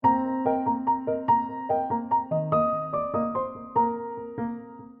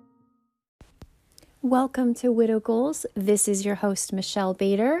welcome to Widow Goals. This is your host, Michelle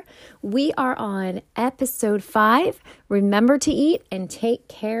Bader. We are on episode 5. Remember to eat and take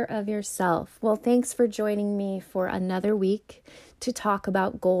care of yourself. Well, thanks for joining me for another week to talk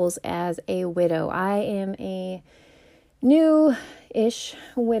about goals as a widow. I am a new-ish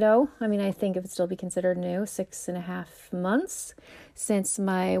widow. I think it would still be considered new, 6.5 months since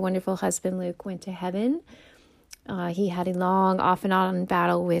my wonderful husband, Luke, went to heaven. He had a long off and on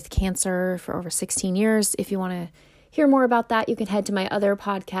battle with cancer for over 16 years. If you want to hear more about that, you can head to my other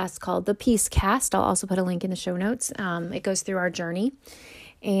podcast called The Peace Cast. I'll also put a link in the show notes. It goes through our journey.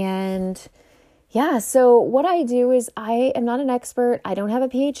 And so what I do is I am not an expert. I don't have a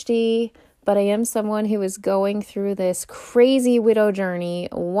PhD, but I am someone who is going through this crazy widow journey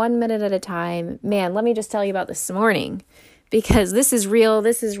 1 minute at a time. Man, let me just tell you about this morning, because this is real.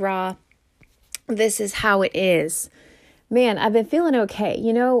 This is raw. This is how it is. Man, I've been feeling okay.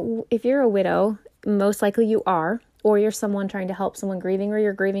 If you're a widow, most likely you are, or you're someone trying to help someone grieving, or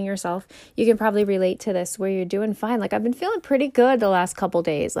you're grieving yourself, you can probably relate to this where you're doing fine. I've been feeling pretty good the last couple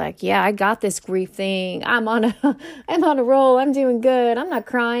days. I got this grief thing. I'm on a roll. I'm doing good. I'm not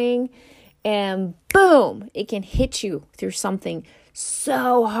crying. And boom, it can hit you through something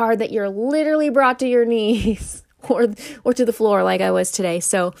so hard that you're literally brought to your knees or to the floor like I was today.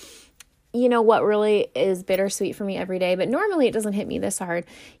 So what really is bittersweet for me every day, but normally it doesn't hit me this hard.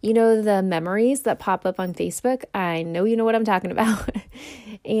 The memories that pop up on Facebook, I know you know what I'm talking about.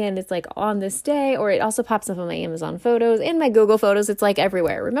 And it's on this day, or it also pops up on my Amazon photos and my Google photos. It's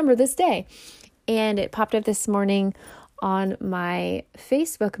everywhere. Remember this day. And it popped up this morning on my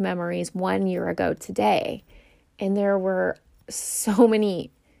Facebook memories 1 year ago today. And there were so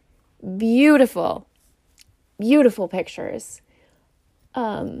many beautiful, beautiful pictures.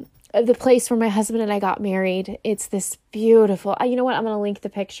 The place where my husband and I got married. It's this beautiful, you know what? I'm going to link the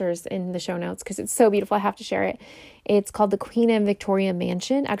pictures in the show notes because it's so beautiful. I have to share it. It's called the Queen and Victoria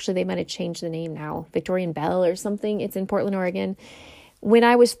Mansion. Actually, they might have changed the name now, Victorian Bell or something. It's in Portland, Oregon. When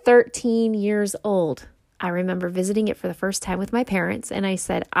I was 13 years old, I remember visiting it for the first time with my parents, and I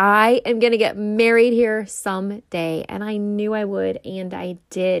said, I am going to get married here someday. And I knew I would, and I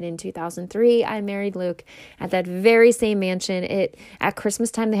did. In 2003, I married Luke at that very same mansion. At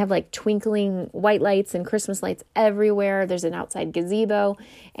Christmas time, they have twinkling white lights and Christmas lights everywhere. There's an outside gazebo,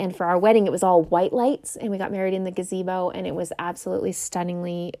 and for our wedding, it was all white lights, and we got married in the gazebo, and it was absolutely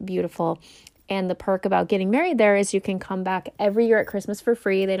stunningly beautiful. And the perk about getting married there is you can come back every year at Christmas for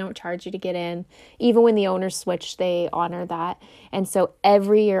free. They don't charge you to get in. Even when the owners switch, they honor that. And so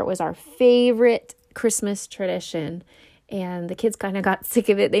every year it was our favorite Christmas tradition. And the kids kind of got sick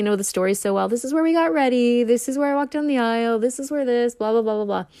of it. They know the story so well. This is where we got ready. This is where I walked down the aisle. This is where this, blah, blah, blah, blah,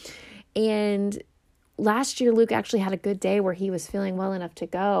 blah. And last year, Luke actually had a good day where he was feeling well enough to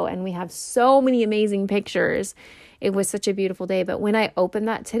go. And we have so many amazing pictures. It was such a beautiful day. But when I opened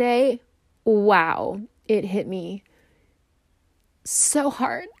that today, wow, it hit me so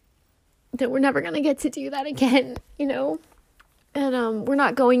hard that we're never going to get to do that again, And we're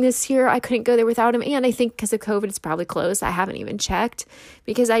not going this year. I couldn't go there without him. And I think because of COVID, it's probably closed. I haven't even checked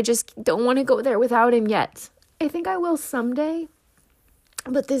because I just don't want to go there without him yet. I think I will someday.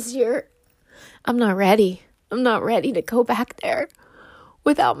 But this year, I'm not ready. I'm not ready to go back there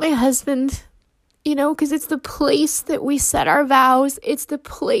without my husband, because it's the place that we set our vows. It's the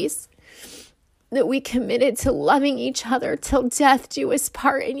place that we committed to loving each other till death do us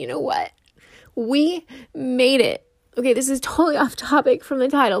part. And you know what? We made it. Okay, this is totally off topic from the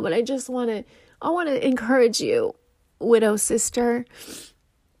title, but I want to encourage you, widow sister.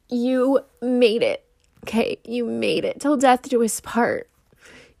 You made it. Okay, you made it till death do us part.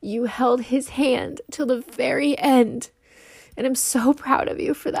 You held his hand till the very end. And I'm so proud of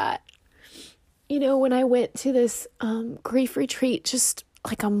you for that. When I went to this grief retreat just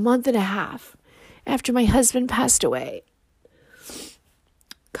a month and a half after my husband passed away,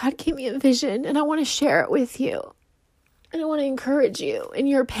 God gave me a vision, and I want to share it with you. And I want to encourage you in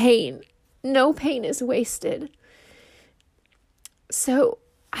your pain. No pain is wasted. So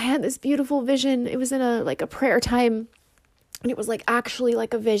I had this beautiful vision. It was in a prayer time, and it was actually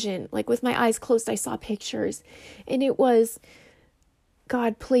a vision. With my eyes closed, I saw pictures, and it was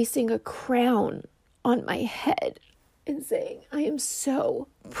God placing a crown on my head and saying, I am so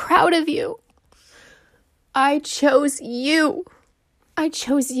proud of you. I chose you. I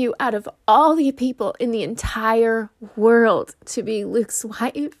chose you out of all the people in the entire world to be Luke's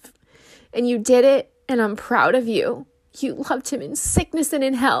wife. And you did it, and I'm proud of you. You loved him in sickness and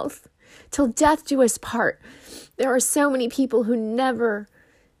in health, till death do us part. There are so many people who never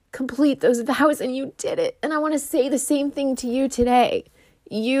complete those vows, and you did it. And I want to say the same thing to you today.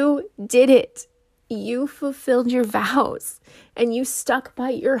 You did it. you fulfilled your vows and you stuck by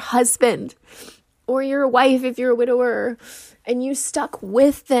your husband or your wife if you're a widower, and you stuck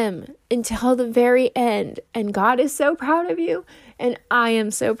with them until the very end. And God is so proud of you, and I am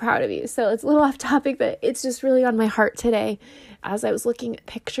so proud of you. So it's a little off topic, but it's just really on my heart today as I was looking at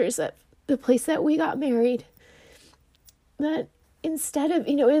pictures of the place that we got married, that instead of,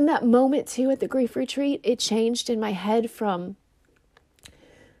 in that moment too at the grief retreat, it changed in my head from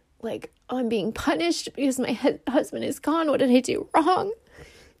like, I'm being punished because my husband is gone. What did I do wrong?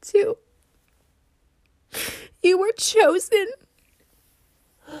 To, you were chosen.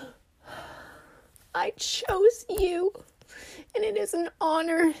 I chose you. And it is an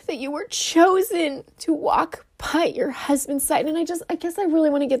honor that you were chosen to walk by your husband's side. And I guess I really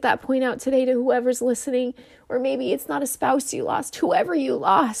want to get that point out today to whoever's listening, or maybe it's not a spouse you lost, whoever you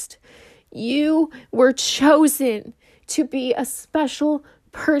lost. You were chosen to be a special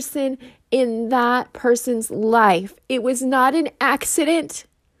person in that person's life. It was not an accident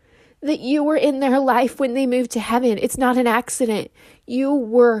that you were in their life when they moved to heaven. It's not an accident. You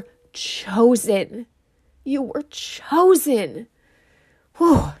were chosen. You were chosen.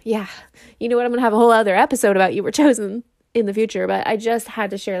 Whew, yeah. You know what? I'm going to have a whole other episode about you were chosen in the future, but I just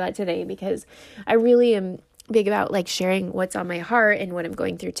had to share that today because I really am big about like sharing what's on my heart and what I'm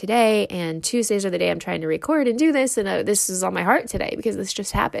going through today. And Tuesdays are the day I'm trying to record and do this. And this is on my heart today because this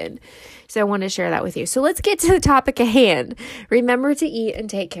just happened. So I want to share that with you. So let's get to the topic at hand. Remember to eat and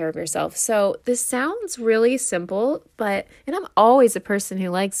take care of yourself. So this sounds really simple, and I'm always a person who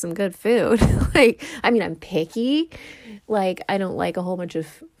likes some good food. I'm picky. I don't like a whole bunch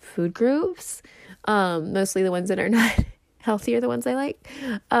of food groups. Mostly the ones that are not healthy are the ones I like.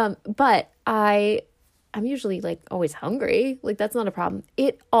 But I'm usually always hungry. That's not a problem.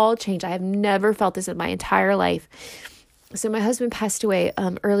 It all changed. I have never felt this in my entire life. So my husband passed away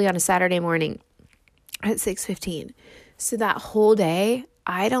early on a Saturday morning at 6:15. So that whole day,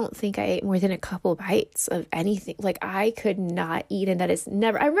 I don't think I ate more than a couple bites of anything. I could not eat. And that is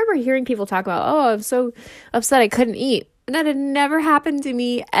never, I remember hearing people talk about, oh, I'm so upset I couldn't eat. And that had never happened to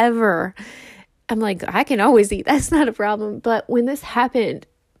me ever. I'm like, I can always eat. That's not a problem. But when this happened,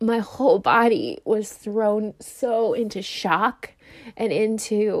 my whole body was thrown so into shock and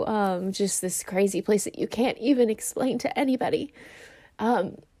into just this crazy place that you can't even explain to anybody.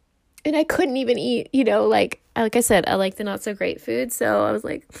 And I couldn't even eat, like I said, I like the not so great food. So I was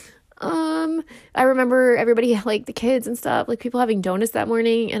like, I remember everybody, the kids and stuff, people having donuts that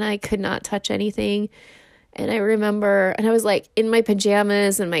morning, and I could not touch anything. And I remember, and I was in my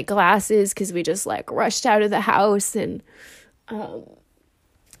pajamas and my glasses because we just rushed out of the house. And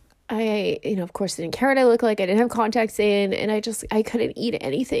I, of course, didn't care what I looked like. I didn't have contacts in, and I couldn't eat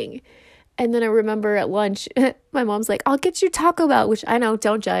anything. And then I remember at lunch, my mom's like, I'll get you Taco Bell, which I know,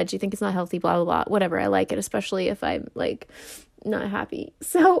 don't judge. You think it's not healthy, blah, blah, blah, whatever. I like it, especially if I'm not happy.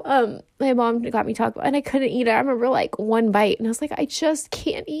 So, my mom got me Taco Bell, and I couldn't eat it. I remember one bite, and I was like, I just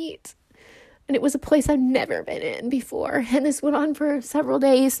can't eat. And it was a place I've never been in before. And this went on for several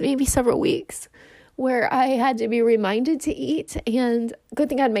days, maybe several weeks, where I had to be reminded to eat. And good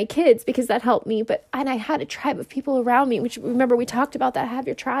thing I had my kids because that helped me. And I had a tribe of people around me, which, remember, we talked about that, have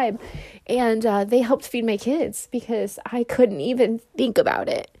your tribe. And they helped feed my kids because I couldn't even think about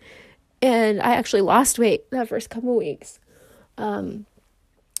it. And I actually lost weight that first couple of weeks.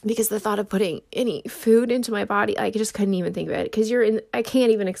 Because the thought of putting any food into my body, I just couldn't even think of it. Because I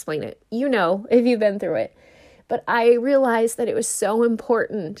can't even explain it. If you've been through it. But I realized that it was so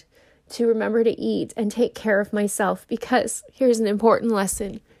important to remember to eat and take care of myself, because here's an important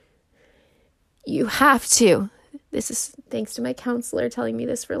lesson. You have to, this is thanks to my counselor telling me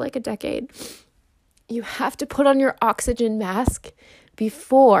this for a decade, you have to put on your oxygen mask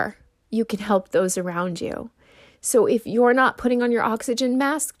before you can help those around you. So if you're not putting on your oxygen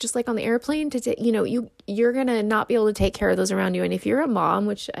mask, just like on the airplane, you're going to not be able to take care of those around you. And if you're a mom,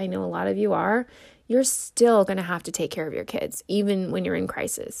 which I know a lot of you are, you're still going to have to take care of your kids, even when you're in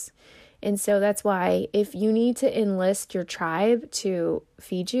crisis. And so that's why if you need to enlist your tribe to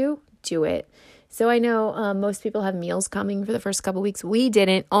feed you, do it. So I know most people have meals coming for the first couple weeks. We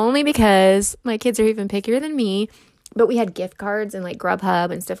didn't, only because my kids are even pickier than me. But we had gift cards and Grubhub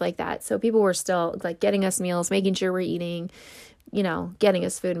and stuff like that. So people were still getting us meals, making sure we're eating, getting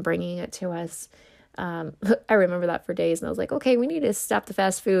us food and bringing it to us. I remember that for days, and I was like, okay, we need to stop the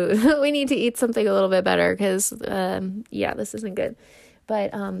fast food. We need to eat something a little bit better because, this isn't good.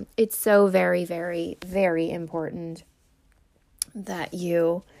 But it's so very, very, very important that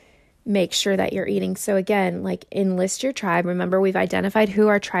you make sure that you're eating. So again, enlist your tribe. Remember, we've identified who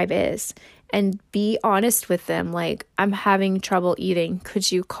our tribe is. and be honest with them. Like, I'm having trouble eating.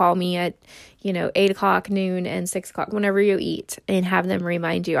 Could you call me at, 8 o'clock, noon, and 6 o'clock, whenever you eat, and have them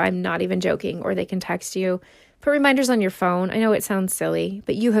remind you? I'm not even joking. Or they can text you. Put reminders on your phone. I know it sounds silly,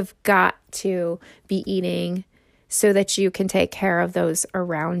 but you have got to be eating so that you can take care of those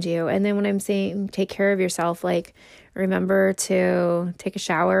around you. And then when I'm saying take care of yourself, like, remember to take a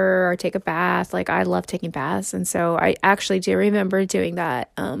shower or take a bath. Like, I love taking baths. And so I actually do remember doing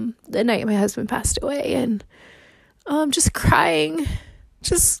that the night my husband passed away, and just crying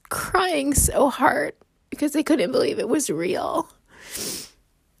so hard because I couldn't believe it was real.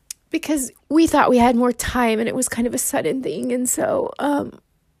 Because we thought we had more time, and it was kind of a sudden thing. And so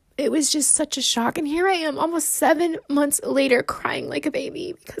it was just such a shock. And here I am almost 7 months later crying like a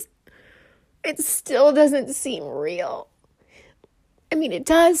baby because it still doesn't seem real. I mean, it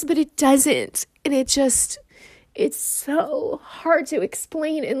does, but it doesn't. And it's so hard to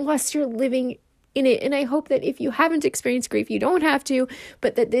explain unless you're living in it. And I hope that if you haven't experienced grief, you don't have to,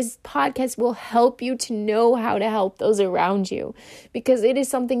 but that this podcast will help you to know how to help those around you, because it is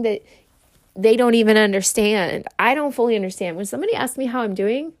something that they don't even understand. I don't fully understand. When somebody asks me how I'm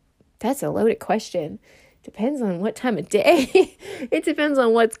doing, that's a loaded question. Depends on what time of day. It depends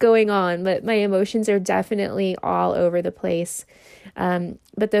on what's going on, but my emotions are definitely all over the place.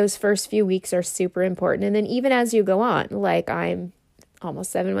 But those first few weeks are super important. And then even as you go on, like, I'm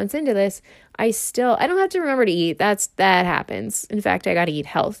almost 7 months into this, I don't have to remember to eat. That happens. In fact, I got to eat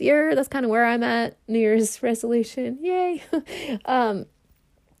healthier. That's kind of where I'm at. New Year's resolution. Yay.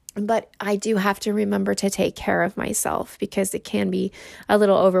 But I do have to remember to take care of myself, because it can be a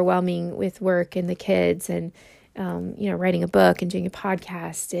little overwhelming with work and the kids and, writing a book and doing a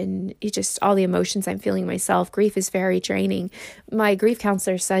podcast, and it just all the emotions I'm feeling myself. Grief is very draining. My grief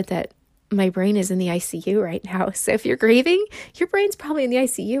counselor said that my brain is in the ICU right now. So if you're grieving, your brain's probably in the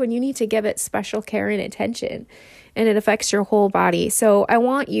ICU, and you need to give it special care and attention, and it affects your whole body. So I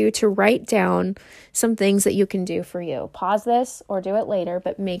want you to write down some things that you can do for you. Pause this or do it later,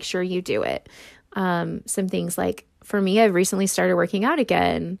 but make sure you do it. Some things like, for me, I've recently started working out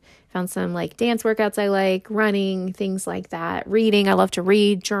again. Found some like dance workouts I like, running, things like that. Reading, I love to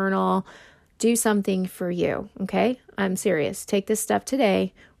read, journal. Do something for you, okay? I'm serious. Take this step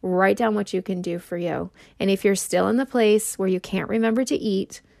today. Write down what you can do for you. And if you're still in the place where you can't remember to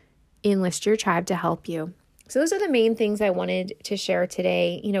eat, enlist your tribe to help you. So those are the main things I wanted to share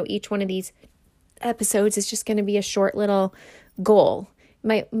today. Each one of these episodes is just going to be a short little goal.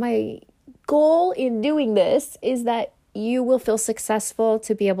 My goal in doing this is that you will feel successful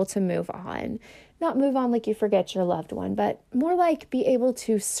to be able to move on. Not move on like you forget your loved one, but more like be able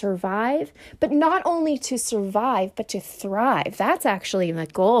to survive, but not only to survive, but to thrive. That's actually the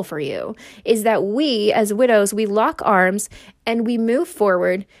goal for you, is that we as widows, we lock arms and we move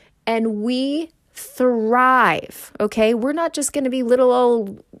forward and we thrive, okay? We're not just going to be little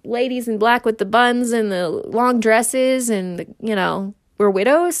old ladies in black with the buns and the long dresses and, we're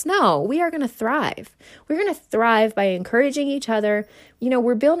widows. No, we are going to thrive. We're going to thrive by encouraging each other.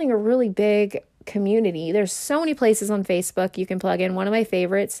 We're building a really big community. There's so many places on Facebook you can plug in. One of my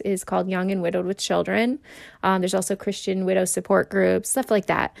favorites is called Young and Widowed with Children. There's also Christian widow support groups, stuff like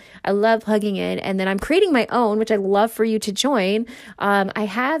that. I love plugging in. And then I'm creating my own, which I'd love for you to join. I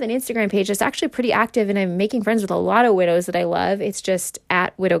have an Instagram page that's actually pretty active, and I'm making friends with a lot of widows that I love. It's just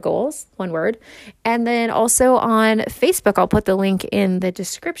at Widow Goals, one word. And then also on Facebook, I'll put the link in the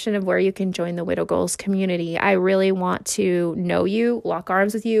description of where you can join the Widow Goals community. I really want to know you, lock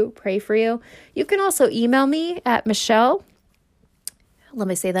arms with you, pray for you. You can also email me at Michelle. Let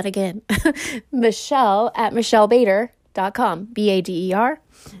me say that again. Michelle at michellebader.com, BADER.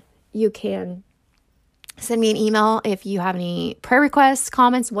 You can send me an email if you have any prayer requests,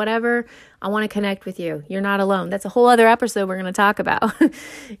 comments, whatever. I want to connect with you. You're not alone. That's a whole other episode we're going to talk about.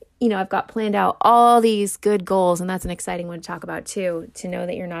 I've got planned out all these good goals, and that's an exciting one to talk about too, to know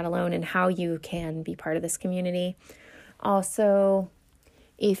that you're not alone and how you can be part of this community. Also,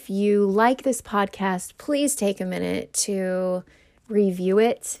 if you like this podcast, please take a minute to review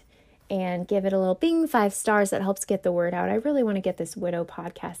it and give it a little bing, 5 stars. That helps get the word out. I really want to get this widow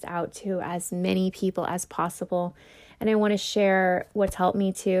podcast out to as many people as possible. And I want to share what's helped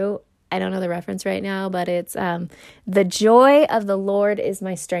me too. I don't know the reference right now, but it's the joy of the Lord is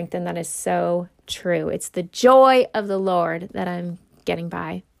my strength. And that is so true. It's the joy of the Lord that I'm getting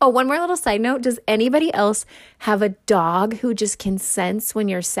by. Oh, one more little side note. Does anybody else have a dog who just can sense when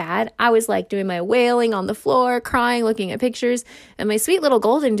you're sad? I was like doing my wailing on the floor, crying, looking at pictures, and my sweet little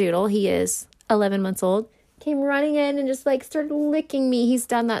golden doodle, he is 11 months old, came running in and just like started licking me. He's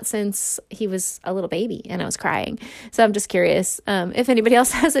done that since he was a little baby and I was crying. So I'm just curious if anybody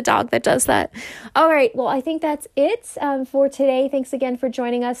else has a dog that does that. All right. Well, I think that's it for today. Thanks again for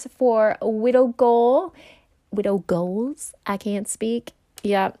joining us for Widow Goals. I can't speak.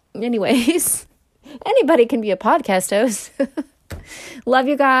 Yeah. Anyways, anybody can be a podcast host. Love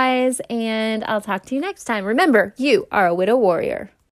you guys, and I'll talk to you next time. Remember, you are a widow warrior.